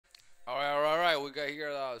we got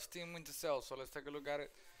here Steam Winter Sale, so let's take a look at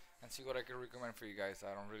it and see what I can recommend for you guys.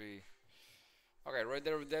 I don't really. Okay, Red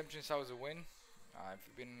Dead Redemption is always a win. If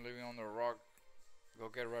you've been living on the rock, go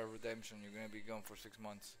get Red Dead Redemption. You're gonna be gone for 6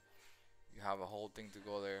 months. You have a whole thing to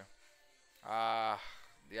go there.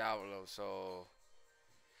 Diablo. So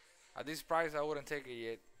at this price, I wouldn't take it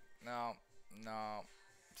yet. No, no.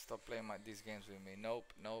 Stop playing these games with me.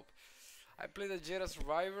 Nope, nope. I played the Jedi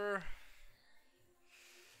Survivor.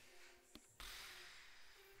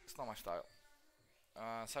 It's not my style.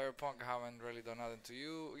 Cyberpunk, I haven't really done nothing to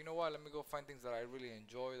you. You know what? Let me go find things that I really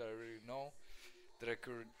enjoy, that I really know, that I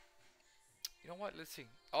could. You know what? Let's see.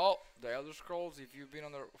 Oh, the Elder Scrolls. If you've been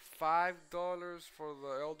under $5 for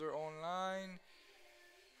the Elder Online,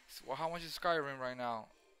 well, how much is Skyrim right now?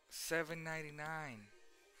 $7.99.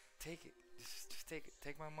 Take it. Just take it.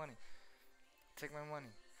 Take my money. Take my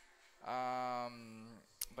money.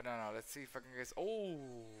 But no. Let's see if I can guess. Oh.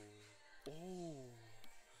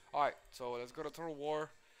 Alright, so let's go to Total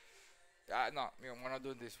War. No, we're not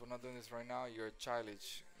doing this. We're not doing this right now. You're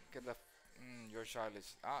childish. Get the. You're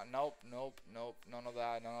childish. Nope. None of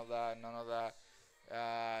that.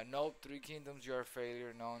 Nope. Three Kingdoms. You're a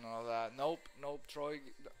failure. No, none of that. Nope. Troy.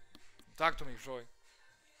 Talk to me, Troy.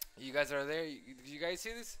 You guys are there. Did you guys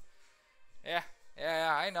see this? Yeah.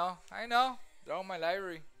 I know. They're on my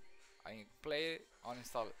library. I can play it,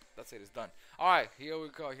 uninstall it. That's it. It's done. Alright, here we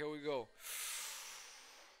go.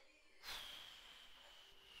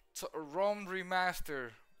 So, Rome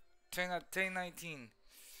Remaster 10/19.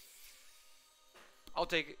 I'll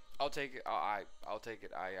take it. I'll take it. I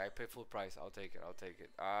pay full price. I'll take it.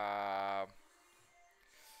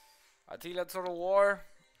 Attila Total War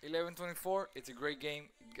 11/24. It's a great game.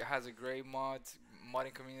 It has a great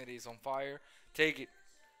modding community is on fire. Take it.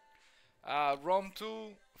 Rome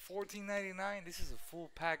 2 14.99. This is a full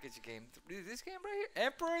package game. This game right here,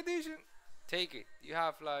 Emperor Edition. Take it. You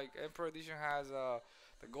have like Emperor Edition has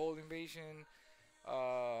the Gold Invasion,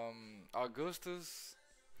 Augustus.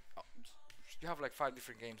 You have like 5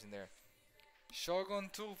 different games in there. Shogun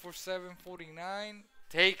 2 for 7.49.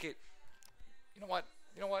 Take it. You know what?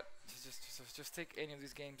 Just take any of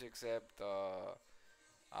these games except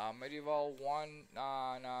Medieval 1.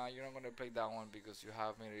 Nah. You're not gonna play that one because you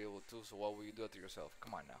have Medieval 2. So why will you do it to yourself?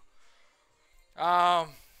 Come on now.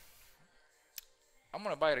 I'm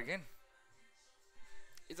gonna buy it again.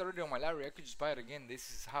 It's already on my library. I could just buy it again. This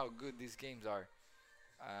is how good these games are.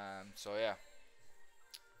 So yeah.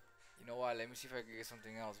 You know what? Let me see if I can get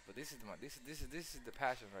something else. But this is the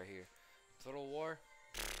passion right here. Total War.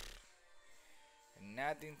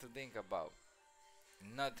 Nothing to think about.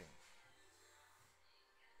 Nothing.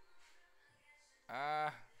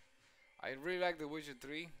 I really like The Witcher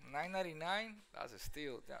 3. $9.99. That's a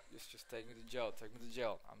steal. Yeah, just take me to jail.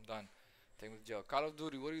 I'm done. Take me to jail. Call of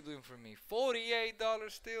Duty. What are you doing for me? $48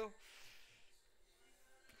 still.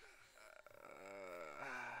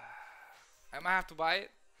 I might have to buy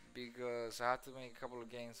it because I have to make a couple of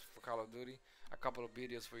games for Call of Duty, a couple of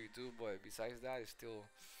videos for YouTube. But besides that, it's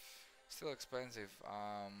still expensive.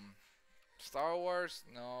 Star Wars,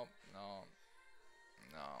 no.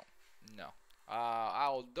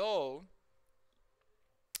 Although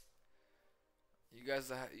you guys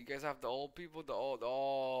have the old people,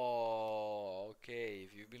 oh, okay.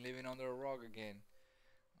 If you've been living under a rock again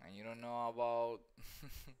and you don't know about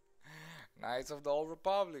Knights of the Old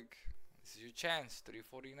Republic, this is your chance.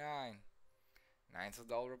 $3.49. Knights of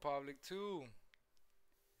the Old Republic 2.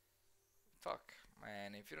 Fuck,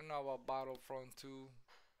 man. If you don't know about Battlefront 2,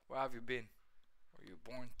 where have you been? Were you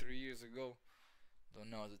born 3 years ago? Don't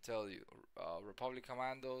know what to tell you. Republic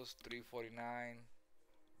Commandos, $3.49.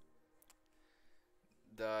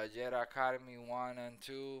 The Jedi Academy 1 and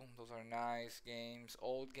 2, those are nice games.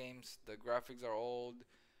 Old games, the graphics are old,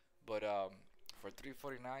 but for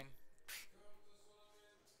 $3.49,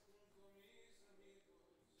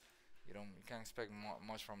 you can't expect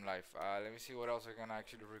much from life. Let me see what else I can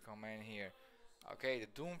actually recommend here. Okay, the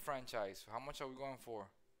Doom franchise. How much are we going for?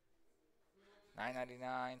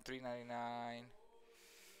 $9.99, $3.99.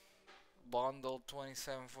 Bundle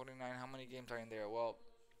 $27.49. How many games are in there? Well,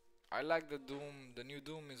 I like the Doom. The new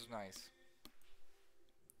Doom is nice.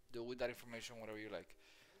 Do with that information whatever you like.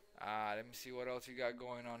 Let me see what else you got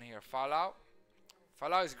going on here. Fallout.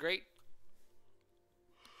 Fallout is great.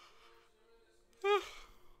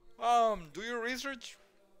 Do your research.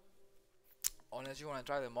 Unless you want to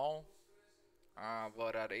try them all.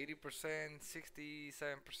 But at 80%,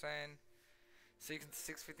 67%,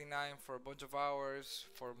 $6.59 for a bunch of hours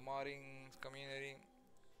for modding community.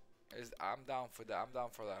 I'm down for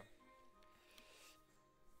that.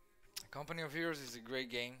 Company of Heroes is a great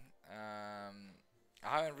game. I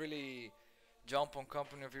haven't really jump on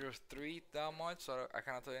Company of Heroes 3 that much, so I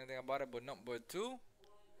cannot tell you anything about it. But number 2,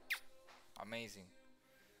 amazing.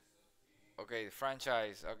 Okay, the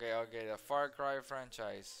franchise. Okay, the Far Cry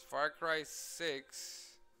franchise. Far Cry 6.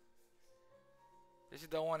 This is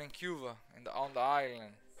the one in Cuba, on the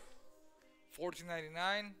island.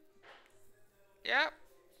 14.99. Yeah,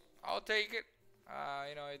 I'll take it.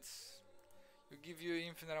 You know, it give you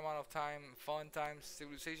infinite amount of time, fun times.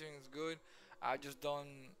 Civilization is good. I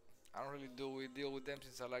don't really deal with them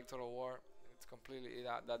since I like Total War. It's completely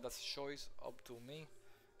that's a choice up to me.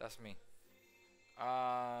 That's me.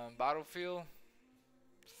 Battlefield.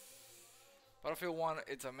 Battlefield 1,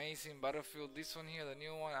 it's amazing. Battlefield, this one here, the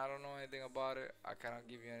new one, I don't know anything about it. I cannot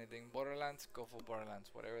give you anything. Borderlands, go for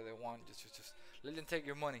Borderlands. Whatever they want, just let them take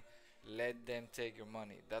your money. Let them take your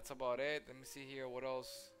money. That's about it. Let me see here, what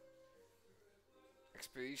else?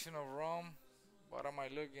 Expedition of Rome. What am I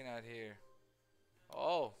looking at here?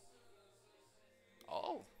 Oh.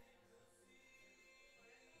 Oh.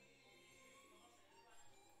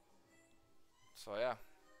 So yeah.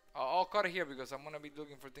 I'll cut it here because I'm gonna be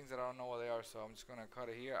looking for things that I don't know what they are. So I'm just gonna cut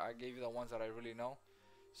it here. I gave you the ones that I really know.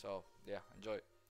 So yeah, enjoy.